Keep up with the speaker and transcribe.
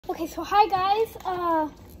Okay, so hi guys.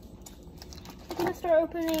 I'm gonna start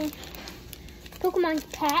opening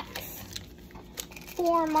Pokemon packs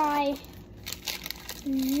for my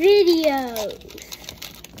videos.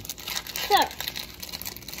 So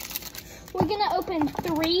we're gonna open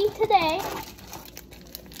 3 today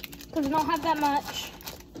because we don't have that much.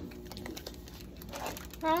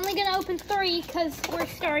 We're only gonna open 3 because we're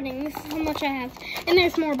starting. This is how much I have, and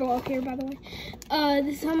there's more below here, by the way.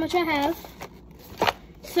 This is how much I have.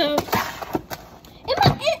 So,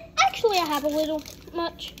 actually I have a little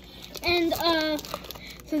much. And,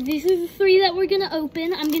 so these are the 3 that we're gonna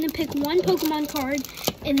open. I'm gonna pick 1 Pokemon card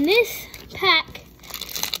in this pack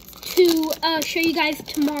to show you guys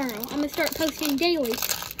tomorrow. I'm gonna start posting daily.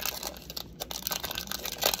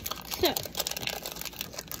 So,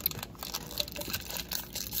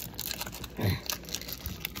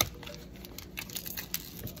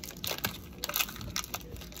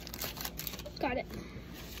 got it.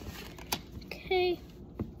 Okay,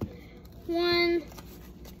 1,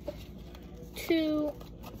 2,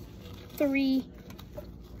 3,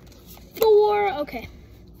 4. Okay.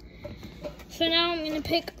 So now I'm gonna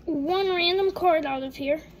pick 1 random card out of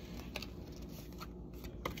here.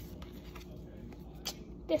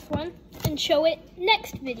 This one, and show it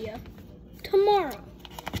next video tomorrow.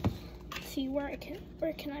 Let's see where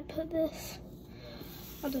can I put this?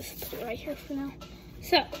 I'll just put it right here for now.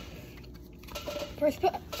 So, first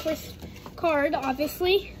card,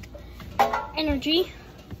 obviously, energy.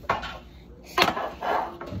 So,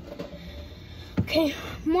 okay,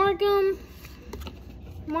 Mogrim,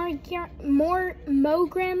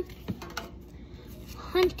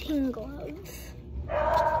 hunting gloves.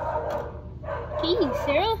 Geez,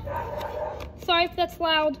 Sarah. Sorry if that's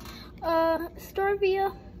loud.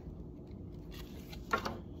 Starvia,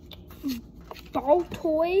 ball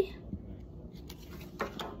toy,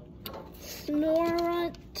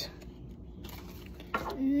 Snorunt,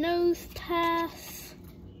 Nose Pass,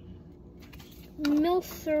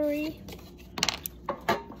 Milcery,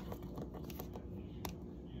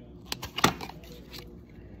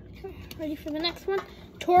 ready for the next one?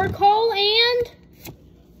 Torkoal and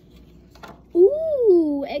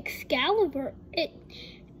Excalibur.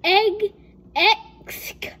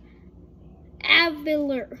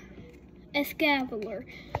 Excalibur.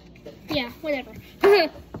 Yeah, whatever.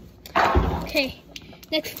 Okay,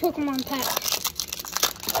 next Pokemon pack.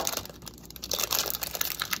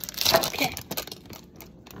 Okay,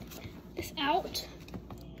 this out.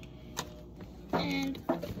 And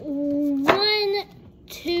 1,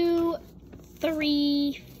 2,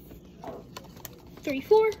 3,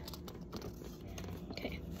 4.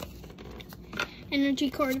 Okay. Energy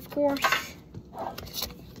card, of course.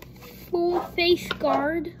 Full face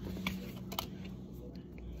guard.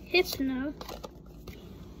 Hypno.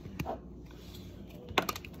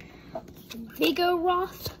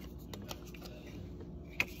 Vigoroth.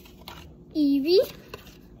 Eevee.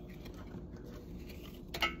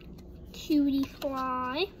 Cutie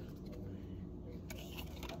Fly.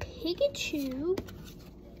 Pikachu.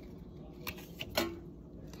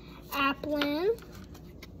 Applin.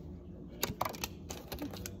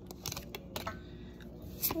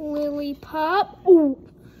 Lillipup. Ooh.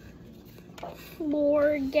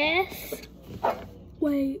 Florges.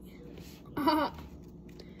 Wait. I'm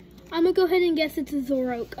gonna go ahead and guess it's a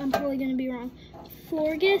Zoroark. I'm probably gonna be wrong.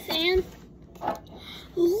 Florges and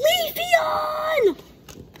Leafeon!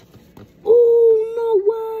 Oh, no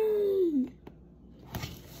way!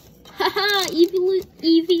 Haha,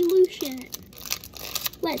 evolution.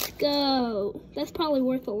 Let's go. That's probably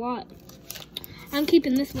worth a lot. I'm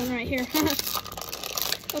keeping this one right here.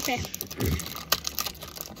 Okay.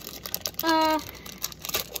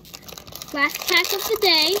 Last pack of the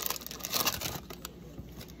day.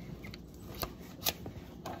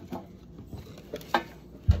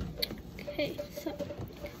 Okay, so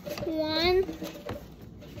 1,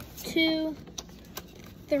 2,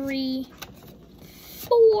 3,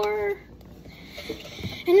 4.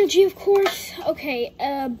 Energy, of course. Okay,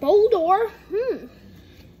 Boldor.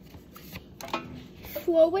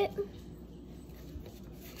 Flowit.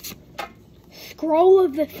 Scroll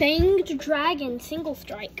of the Fanged Dragon, single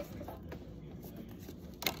strike.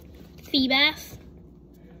 Feebas.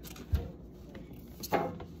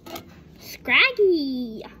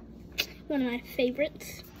 Scraggy. One of my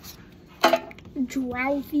favorites.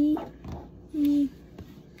 Drowsy.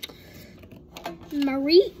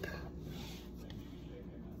 Mareep.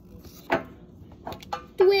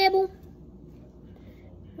 Dwebble.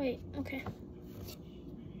 Wait, okay.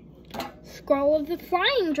 Scroll of the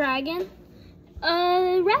Flying Dragon.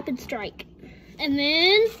 Rapid Strike. And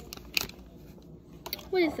then,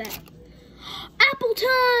 what is that? Apple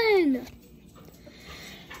ton.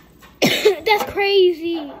 That's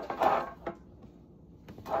crazy.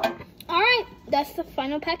 All right, that's the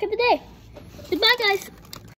final pack of the day. Goodbye, guys.